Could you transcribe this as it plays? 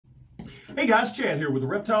Hey guys, Chad here with the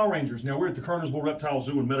Reptile Rangers. Now we're at the Kernersville Reptile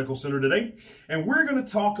Zoo and Medical Center today, and we're going to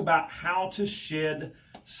talk about how to shed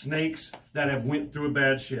snakes that have went through a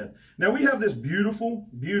bad shed. Now we have this beautiful,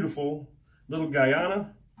 beautiful little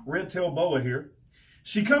Guyana red-tailed boa here.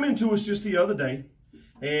 She come into us just the other day,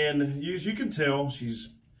 and as you can tell,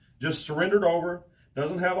 she's just surrendered over,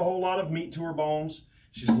 doesn't have a whole lot of meat to her bones.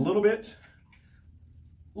 She's a little bit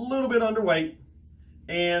underweight,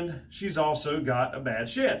 and she's also got a bad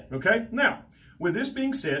shed, okay? Now, with this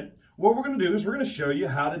being said, what we're going to do is we're going to show you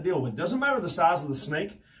how to deal with it. Doesn't matter the size of the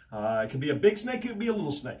snake. It could be a big snake, it could be a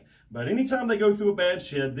little snake. But anytime they go through a bad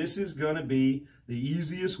shed, this is going to be the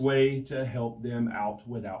easiest way to help them out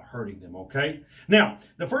without hurting them, okay? Now,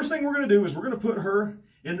 the first thing we're going to do is we're going to put her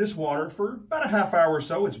in this water for about a half hour or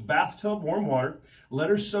so. It's bathtub warm water. Let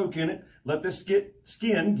her soak in it. Let this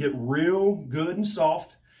skin get real good and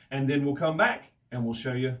soft, and then we'll come back and we'll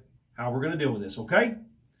show you how we're going to deal with this, okay?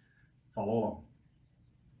 Follow along.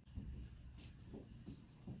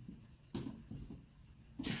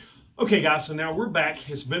 Okay, guys, so now we're back.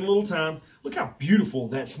 It's been a little time. Look how beautiful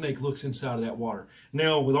that snake looks inside of that water.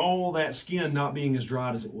 Now, with all that skin not being as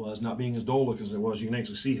dried as it was, not being as dull looking as it was, you can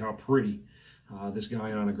actually see how pretty this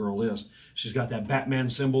Guyana girl is. She's got that Batman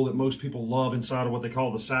symbol that most people love inside of what they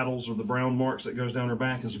call the saddles, or the brown marks that goes down her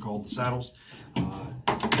back, as they're called the saddles.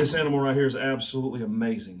 This animal right here is absolutely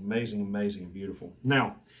amazing, amazing, amazing, and beautiful.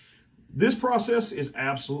 Now, this process is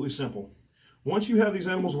absolutely simple. Once you have these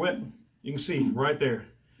animals wet, you can see right there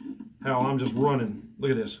how I'm just running.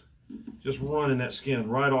 Look at this. Just running that skin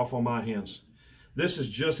right off on my hands. This is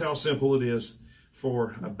just how simple it is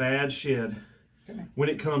for a bad shed when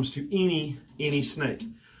it comes to any snake.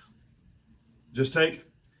 Just take,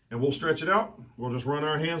 and we'll stretch it out. We'll just run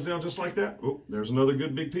our hands down just like that. Oh, there's another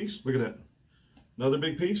good big piece. Look at that. Another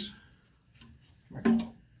big piece.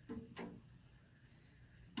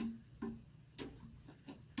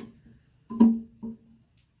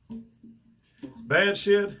 Bad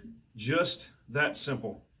shed, just that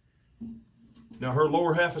simple. Now her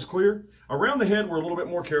lower half is clear. Around the head, we're a little bit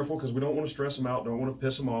more careful because we don't want to stress them out, don't want to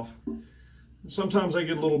piss them off. Sometimes they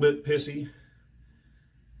get a little bit pissy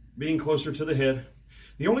being closer to the head.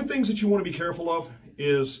 The only things that you want to be careful of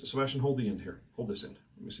is, Sebastian, hold the end here. Hold this end.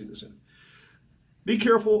 Let me see this end. Be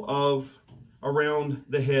careful of around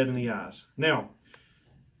the head and the eyes. Now,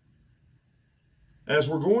 as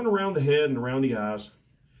we're going around the head and around the eyes,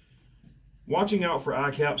 watching out for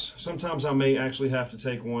eye caps. Sometimes I may actually have to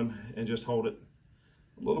take one and just hold it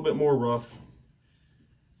a little bit more rough.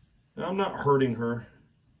 Now, I'm not hurting her,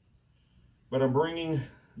 but I'm bringing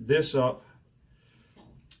this up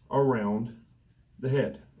around the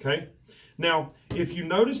head, okay? Now, if you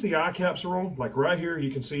notice the eye caps are on, like right here,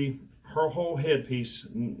 you can see her whole headpiece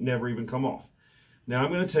never even come off. Now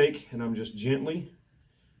I'm going to take, and I'm just gently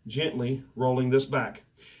rolling this back.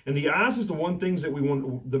 And the eyes is the one things that we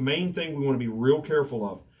want, the main thing we want to be real careful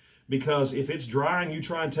of, because if it's dry and you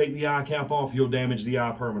try and take the eye cap off, you'll damage the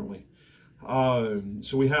eye permanently.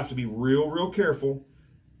 So we have to be real careful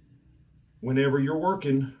whenever you're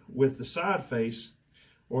working with the side face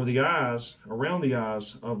or the eyes, around the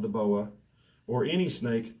eyes of the boa or any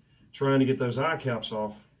snake, trying to get those eye caps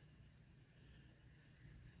off.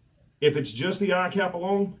 If it's just the eye cap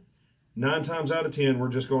alone, 9 times out of 10, we're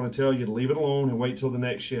just going to tell you to leave it alone and wait till the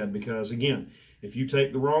next shed, because again, if you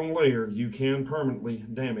take the wrong layer, you can permanently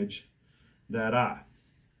damage that eye.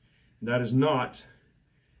 That is not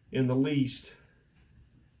in the least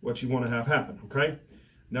what you want to have happen, okay?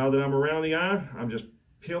 Now that I'm around the eye, I'm just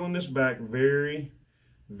peeling this back very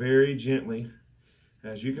gently,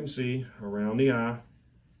 as you can see, around the eye.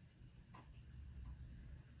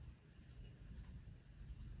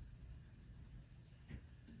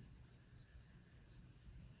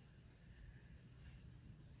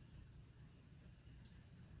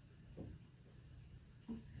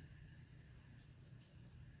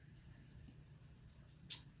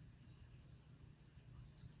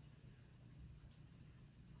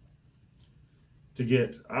 To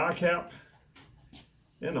get eye cap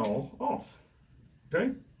and all off,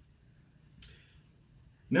 okay?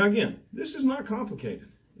 Now again, this is not complicated.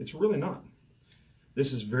 It's really not.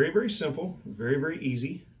 This is very simple, very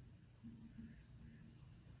easy.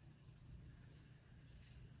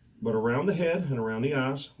 But around the head and around the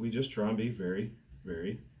eyes, we just try and be very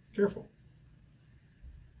careful.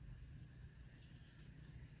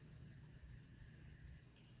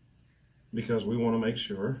 Because we want to make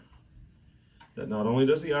sure that not only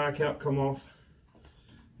does the eye cap come off,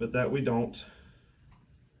 but that we don't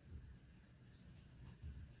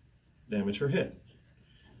damage her head.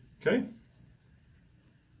 Okay?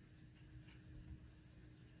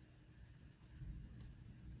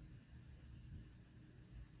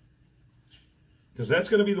 because that's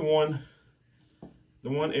going to be the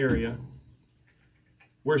one area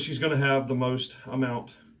where she's going to have the most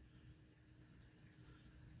amount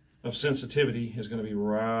of sensitivity is going to be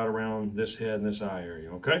right around this head and this eye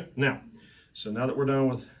area, okay? Now, so now that we're done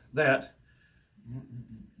with that,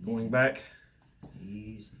 going back,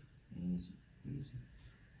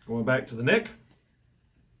 going back to the neck.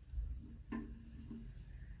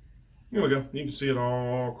 Here we go. You can see it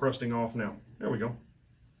all crusting off now. There we go.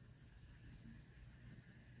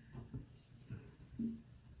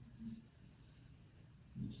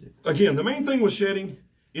 Again, the main thing with shedding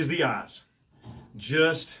is the eyes.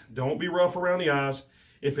 Just don't be rough around the eyes.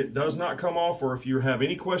 If it does not come off, or if you have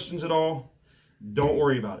any questions at all, don't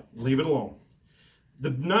worry about it. Leave it alone.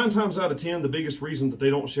 9 times out of 10, the biggest reason that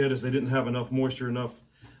they don't shed is they didn't have enough moisture, enough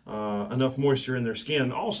moisture in their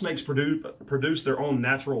skin. All snakes produce their own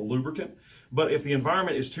natural lubricant, but if the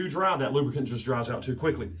environment is too dry, that lubricant just dries out too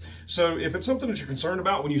quickly. So if it's something that you're concerned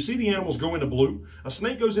about, when you see the animals go into blue, a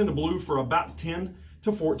snake goes into blue for about 10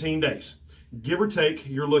 to 14 days. Give or take,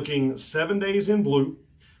 you're looking 7 days in blue,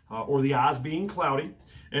 or the eyes being cloudy,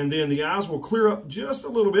 and then the eyes will clear up just a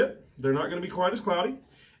little bit. They're not going to be quite as cloudy,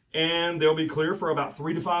 and they'll be clear for about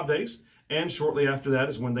 3 to 5 days, and shortly after that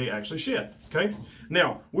is when they actually shed, okay?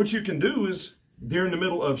 Now, what you can do is, during the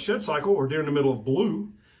middle of shed cycle, or during the middle of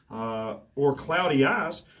blue, or cloudy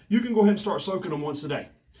eyes, you can go ahead and start soaking them once a day.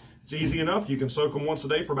 It's easy enough. You can soak them once a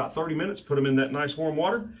day for about 30 minutes, put them in that nice warm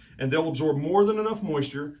water, and they'll absorb more than enough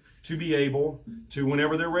moisture to be able to,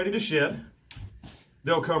 whenever they're ready to shed,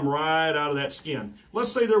 they'll come right out of that skin.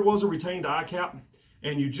 Let's say there was a retained eye cap,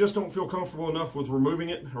 and you just don't feel comfortable enough with removing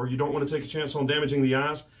it, or you don't want to take a chance on damaging the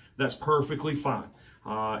eyes, that's perfectly fine.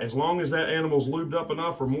 As long as that animal's lubed up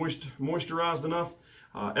enough or moisturized enough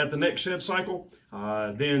at the next shed cycle,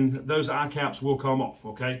 then those eye caps will come off,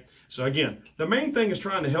 okay? So again, the main thing is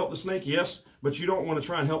trying to help the snake, yes, but you don't want to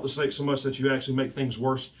try and help the snake so much that you actually make things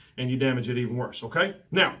worse and you damage it even worse, okay?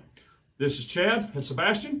 Now, this is Chad and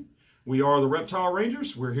Sebastian. We are the Reptile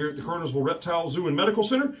Rangers. We're here at the Kernersville Reptile Zoo and Medical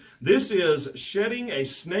Center. This is shedding a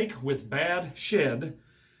snake with bad shed.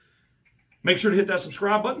 Make sure to hit that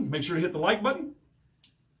subscribe button. Make sure to hit the like button.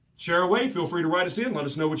 Share away. Feel free to write us in. Let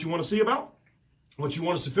us know what you want to see about, what you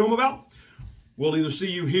want us to film about. We'll either see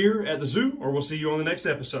you here at the zoo or we'll see you on the next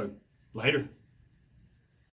episode. Later.